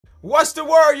What's the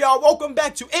word, y'all? Welcome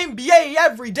back to NBA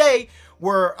Every Day,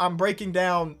 where I'm breaking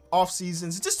down off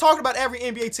seasons, just talking about every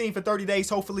NBA team for 30 days,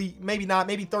 hopefully, maybe not,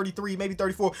 maybe 33, maybe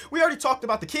 34. We already talked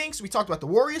about the Kings, we talked about the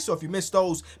Warriors, so if you missed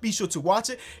those, be sure to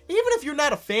watch it. Even if you're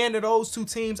not a fan of those two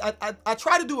teams, I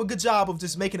try to do a good job of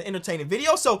just making an entertaining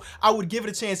video, so I would give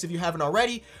it a chance if you haven't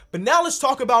already. But now let's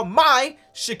talk about my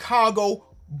Chicago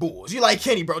Bulls. You like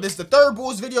Kenny, bro. This is the third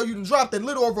Bulls video you done dropped in a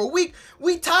little over a week.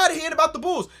 We tired of hearing about the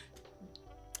Bulls.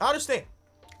 I understand.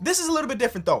 This is a little bit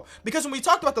different, though, because when we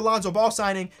talked about the Lonzo Ball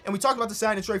signing and we talked about the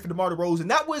sign and trade for DeMar DeRozan,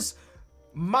 that was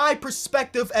my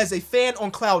perspective as a fan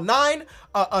on Cloud 9,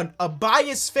 a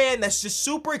biased fan that's just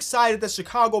super excited that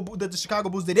the Chicago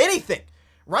Bulls did anything,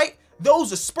 right?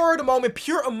 Those are spur of the moment,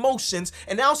 pure emotions.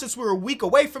 And now since we're a week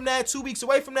away from that, 2 weeks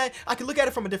away from that, I can look at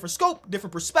it from a different scope,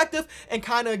 different perspective, and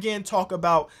kind of, again, talk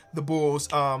about the Bulls.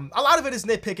 A lot of it is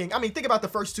nitpicking. I mean, think about the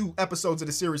first 2 episodes of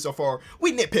the series so far.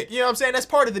 We nitpick, you know what I'm saying? That's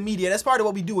part of the media. That's part of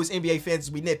what we do as NBA fans,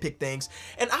 is we nitpick things.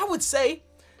 And I would say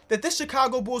that this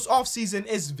Chicago Bulls offseason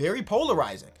is very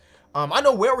polarizing. I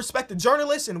know well-respected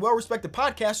journalists and well-respected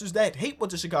podcasters that hate what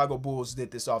the Chicago Bulls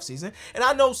did this offseason. And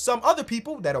I know some other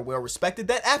people that are well-respected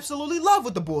that absolutely love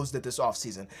what the Bulls did this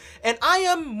offseason. And I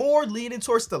am more leaning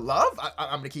towards the love.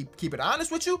 I'm going to keep it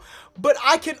honest with you. But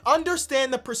I can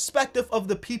understand the perspective of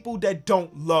the people that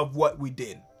don't love what we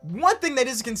did. One thing that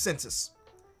is a consensus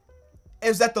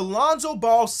is that the Lonzo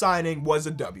Ball signing was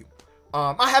a W.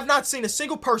 I have not seen a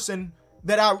single person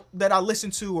that I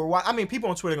listen to or why. I mean, people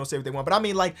on Twitter gonna say what they want, but I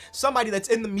mean, like, somebody that's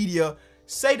in the media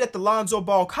say that the Lonzo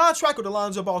Ball contract or the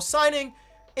Lonzo Ball signing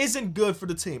isn't good for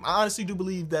the team. I honestly do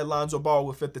believe that Lonzo Ball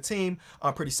will fit the team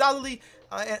pretty solidly.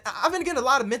 And I've been getting a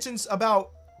lot of mentions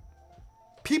about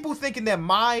people thinking that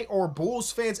my or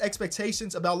Bulls fans'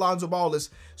 expectations about Lonzo Ball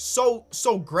is so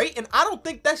great, and I don't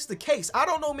think that's the case. I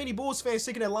don't know many Bulls fans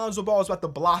thinking that Lonzo Ball is about to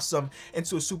blossom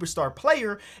into a superstar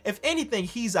player. If anything,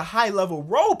 he's a high-level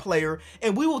role player,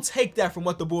 and we will take that from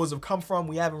what the Bulls have come from.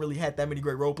 We haven't really had that many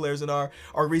great role players in our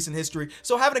recent history.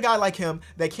 So having a guy like him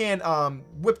that can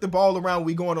whip the ball around when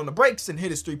we going on the breaks and hit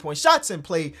his three-point shots and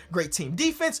play great team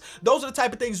defense, those are the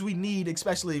type of things we need,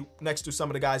 especially next to some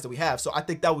of the guys that we have. So I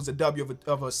think that was a W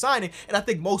of a signing, and I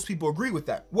think most people agree with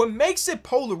that. What makes it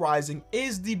polarizing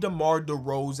is the DeMar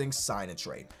DeRozan sign and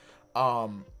trade.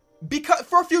 Because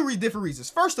for a few different reasons.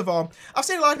 First of all, I've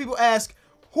seen a lot of people ask,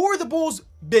 who are the Bulls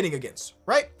bidding against,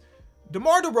 right?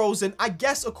 DeMar DeRozan, I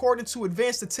guess according to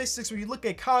advanced statistics, when you look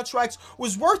at contracts,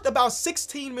 was worth about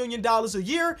 $16 million a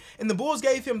year, and the Bulls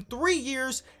gave him 3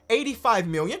 years, $85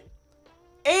 million.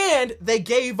 And they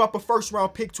gave up a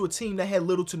first-round pick to a team that had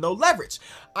little to no leverage.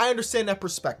 I understand that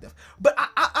perspective. But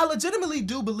I legitimately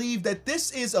do believe that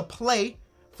this is a play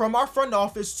from our front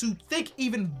office to think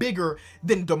even bigger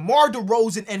than DeMar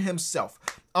DeRozan and himself.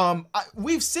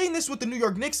 We've seen this with the New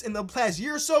York Knicks in the past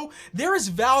year or so. There is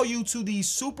value to these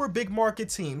super big market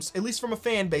teams, at least from a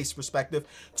fan base perspective,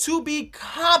 to be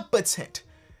competent.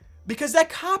 Because that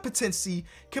competency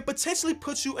could potentially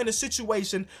put you in a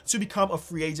situation to become a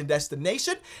free agent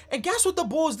destination. And guess what the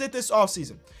Bulls did this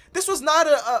offseason? This was not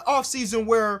an offseason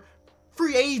where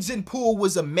free agent pool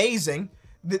was amazing.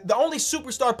 The only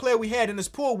superstar player we had in this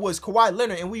pool was Kawhi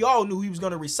Leonard, and we all knew he was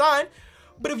going to resign.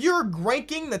 But if you're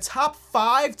ranking the top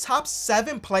 5, top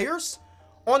 7 players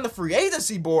on the free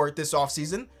agency board this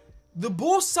offseason, the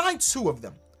Bulls signed 2 of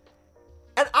them.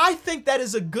 And I think that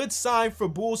is a good sign for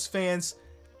Bulls fans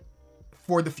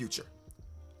for the future.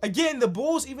 Again, the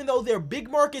Bulls, even though they're a big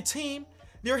market team,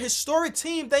 they're a historic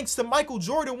team thanks to Michael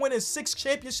Jordan winning 6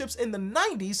 championships in the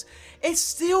 90s, it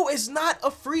still is not a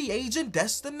free agent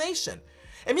destination.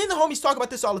 And me and the homies talk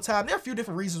about this all the time. There are a few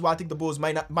different reasons why I think the Bulls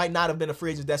might not have been a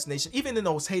free agent destination, even in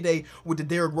those heyday with the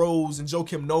Derrick Rose and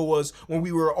Joakim Noahs, when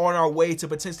we were on our way to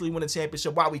potentially win a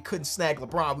championship, why we couldn't snag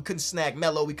LeBron, we couldn't snag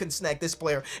Melo, we couldn't snag this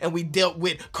player, and we dealt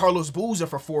with Carlos Boozer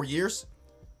for 4 years.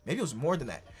 Maybe it was more than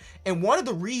that. And one of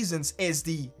the reasons is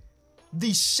the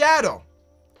shadow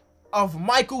of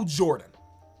Michael Jordan.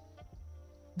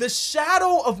 The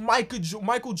shadow of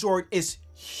Michael Jordan is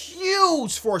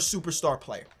huge for a superstar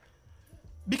player.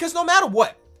 Because no matter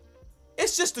what,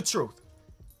 it's just the truth.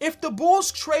 If the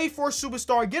Bulls trade for a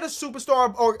superstar, get a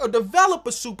superstar, or develop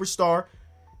a superstar,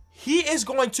 he is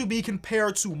going to be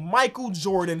compared to Michael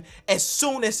Jordan as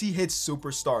soon as he hits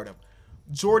superstardom.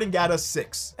 Jordan got us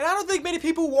 6. And I don't think many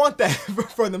people want that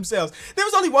for themselves. There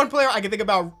was only one player I can think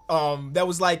about that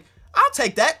was like, I'll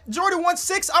take that. Jordan won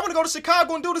 6. I want to go to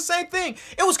Chicago and do the same thing.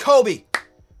 It was Kobe.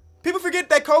 People forget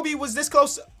that Kobe was this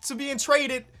close to being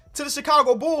traded to the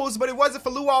Chicago Bulls, but it wasn't for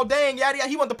Luol Deng. Yada, yada.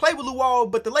 He wanted to play with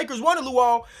Luol, but the Lakers wanted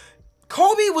Luol.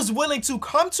 Kobe was willing to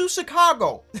come to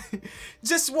Chicago.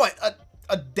 Just what,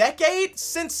 a decade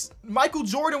since Michael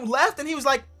Jordan left, and he was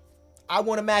like, I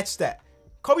want to match that.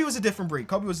 Kobe was a different breed.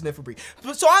 Kobe was a different breed.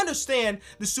 So I understand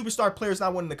the superstar players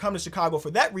not wanting to come to Chicago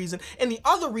for that reason. And the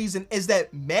other reason is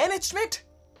that management,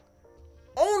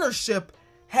 ownership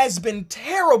has been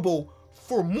terrible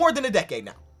for more than a decade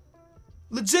now.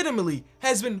 Legitimately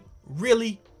has been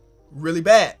really, really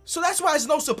bad. So that's why it's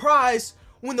no surprise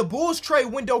when the Bulls trade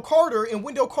Wendell Carter and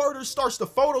Wendell Carter starts to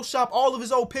Photoshop all of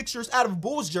his old pictures out of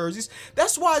Bulls jerseys.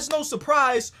 That's why it's no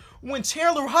surprise when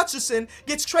Chandler Hutchison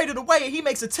gets traded away and he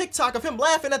makes a TikTok of him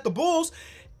laughing at the Bulls.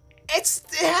 It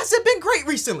hasn't been great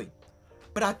recently.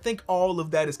 But I think all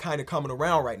of that is kind of coming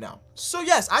around right now. So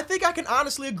yes, I think I can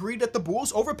honestly agree that the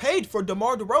Bulls overpaid for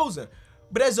DeMar DeRozan.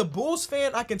 But as a Bulls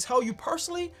fan, I can tell you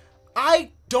personally,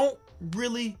 I don't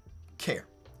really care.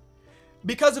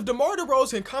 Because if DeMar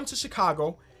DeRozan can come to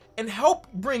Chicago and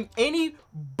help bring any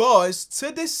buzz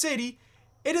to this city,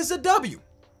 it is a W.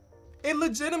 It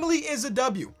legitimately is a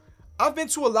W. I've been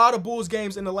to a lot of Bulls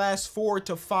games in the last 4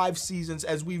 to 5 seasons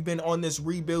as we've been on this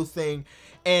rebuild thing.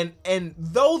 And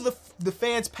though the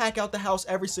fans pack out the house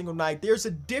every single night, there's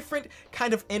a different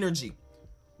kind of energy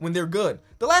when they're good.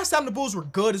 The last time the Bulls were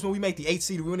good is when we made the 8th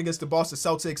seed. We went against the Boston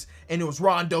Celtics, and it was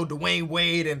Rondo, Dwayne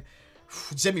Wade, and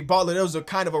Jimmy Butler. There was a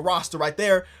kind of a roster right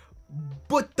there.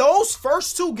 But those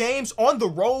first 2 games on the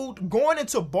road, going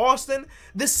into Boston,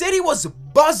 the city was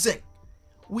buzzing.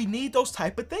 We need those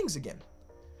type of things again.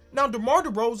 Now, DeMar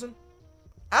DeRozan,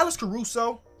 Alex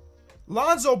Caruso,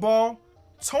 Lonzo Ball,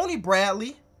 Tony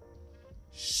Bradley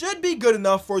should be good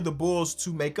enough for the Bulls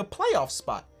to make a playoff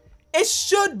spot. It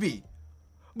should be.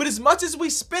 But as much as we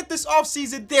spent this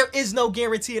offseason, there is no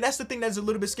guarantee, and that's the thing that's a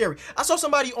little bit scary. I saw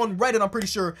somebody on Reddit, I'm pretty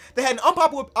sure, they had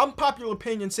an unpopular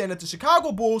opinion saying that the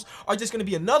Chicago Bulls are just going to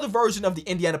be another version of the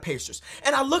Indiana Pacers.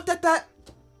 And I looked at that,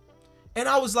 and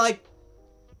I was like,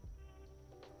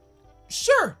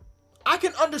 sure, I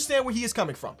can understand where he is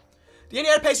coming from. The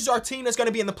Indiana Pacers are a team that's going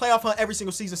to be in the playoff hunt every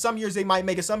single season. Some years they might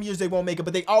make it, some years they won't make it,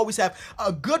 but they always have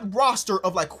a good roster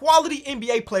of like quality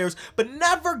NBA players, but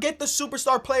never get the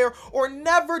superstar player or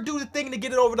never do the thing to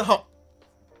get it over the hump.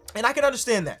 And I can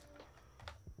understand that.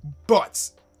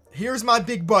 But here's my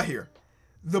big but here.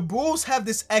 The Bulls have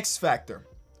this X factor,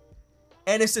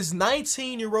 and it's this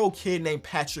 19-year-old kid named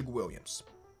Patrick Williams.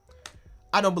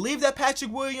 I don't believe that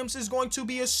Patrick Williams is going to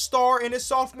be a star in his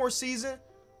sophomore season,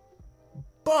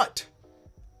 but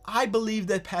I believe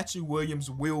that Patrick Williams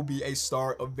will be a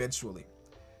star eventually.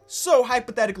 So,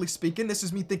 hypothetically speaking, this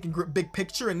is me thinking big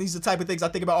picture, and these are the type of things I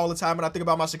think about all the time when I think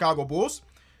about my Chicago Bulls.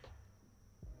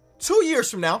 2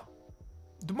 years from now,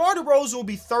 DeMar DeRozan will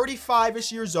be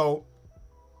 35-ish years old.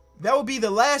 That will be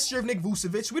the last year of Nick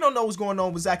Vucevic. We don't know what's going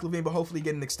on with Zach LaVine, but hopefully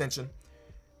get an extension.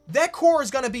 That core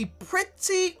is going to be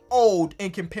pretty old in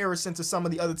comparison to some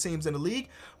of the other teams in the league.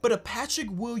 But if Patrick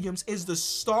Williams is the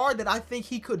star that I think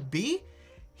he could be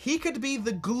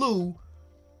the glue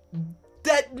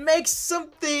that makes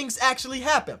some things actually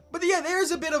happen. But yeah,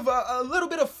 there's a bit of a little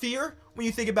bit of fear when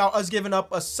you think about us giving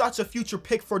up such a future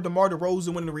pick for DeMar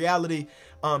DeRozan, when in reality,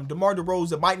 DeMar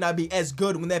DeRozan might not be as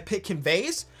good when that pick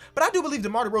conveys. But I do believe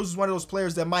DeMar DeRozan is one of those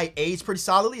players that might age pretty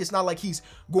solidly. It's not like he's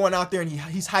going out there and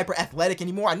he's hyper athletic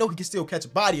anymore. I know he can still catch a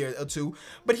body or two,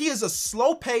 but he is a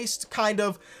slow-paced kind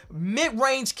of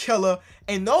mid-range killer,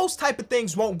 and those type of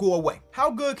things won't go away. How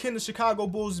good can the Chicago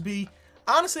Bulls be?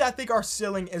 Honestly, I think our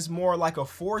ceiling is more like a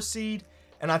 4 seed,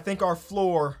 and I think our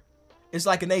floor is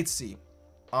like an 8 seed.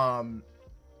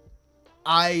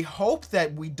 I hope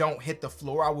that we don't hit the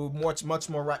floor. I will much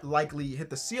more likely hit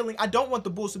the ceiling. I don't want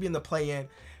the Bulls to be in the play-in,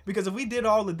 because if we did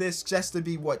all of this just to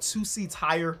be, what, 2 seats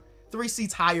higher, 3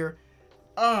 seats higher,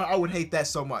 I would hate that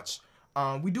so much.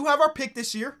 We do have our pick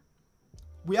this year.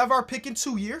 We have our pick in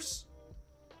 2 years.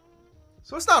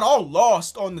 So it's not all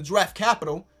lost on the draft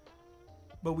capital,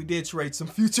 but we did trade some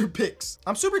future picks.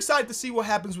 I'm super excited to see what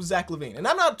happens with Zach LaVine. And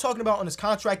I'm not talking about on his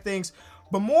contract things,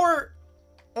 but more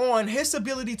on his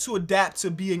ability to adapt to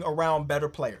being around better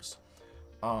players.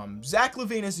 Zach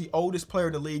LaVine is the oldest player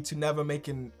in the league to never make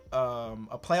a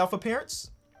playoff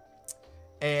appearance.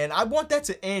 And I want that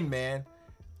to end, man.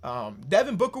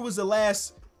 Devin Booker was the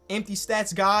last empty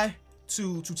stats guy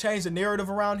to change the narrative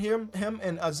around him.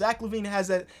 And Zach LaVine has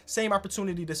that same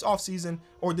opportunity this offseason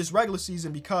or this regular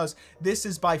season, because this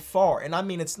is by far, and I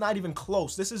mean it's not even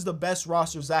close, this is the best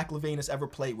roster Zach LaVine has ever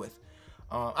played with.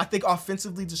 I think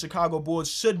offensively the Chicago Bulls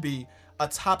should be a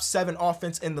top 7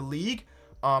 offense in the league.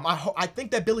 I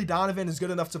think that Billy Donovan is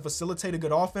good enough to facilitate a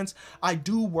good offense. I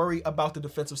do worry about the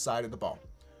defensive side of the ball.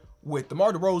 With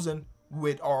DeMar DeRozan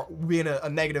being a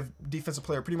negative defensive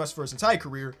player pretty much for his entire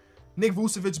career, Nick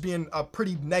Vucevic being a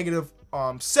pretty negative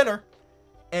center,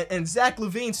 and Zach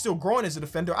LaVine's still growing as a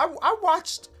defender. I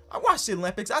watched the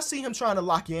Olympics. I see him trying to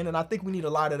lock in, and I think we need a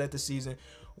lot of that this season.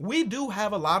 We do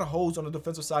have a lot of holes on the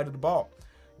defensive side of the ball.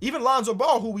 Even Lonzo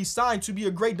Ball, who we signed to be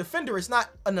a great defender, is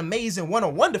not an amazing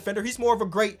one-on-one defender. He's more of a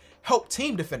great help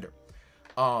team defender.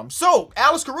 So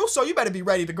Alex Caruso, you better be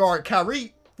ready to guard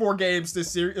Kyrie 4 games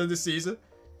this season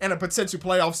and a potential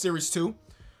playoff series too.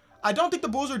 I don't think the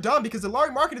Bulls are done because the Lauri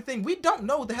Markkanen thing, we don't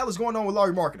know what the hell is going on with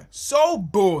Lauri Markkanen. So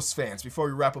Bulls fans, before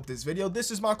we wrap up this video,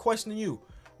 this is my question to you.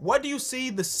 What do you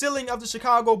see the ceiling of the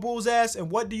Chicago Bulls as,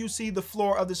 and what do you see the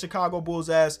floor of the Chicago Bulls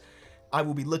as? I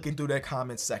will be looking through that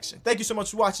comment section. Thank you so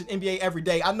much for watching NBA Every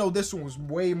Day. I know this one was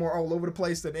way more all over the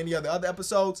place than any other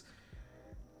episodes.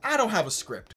 I don't have a script.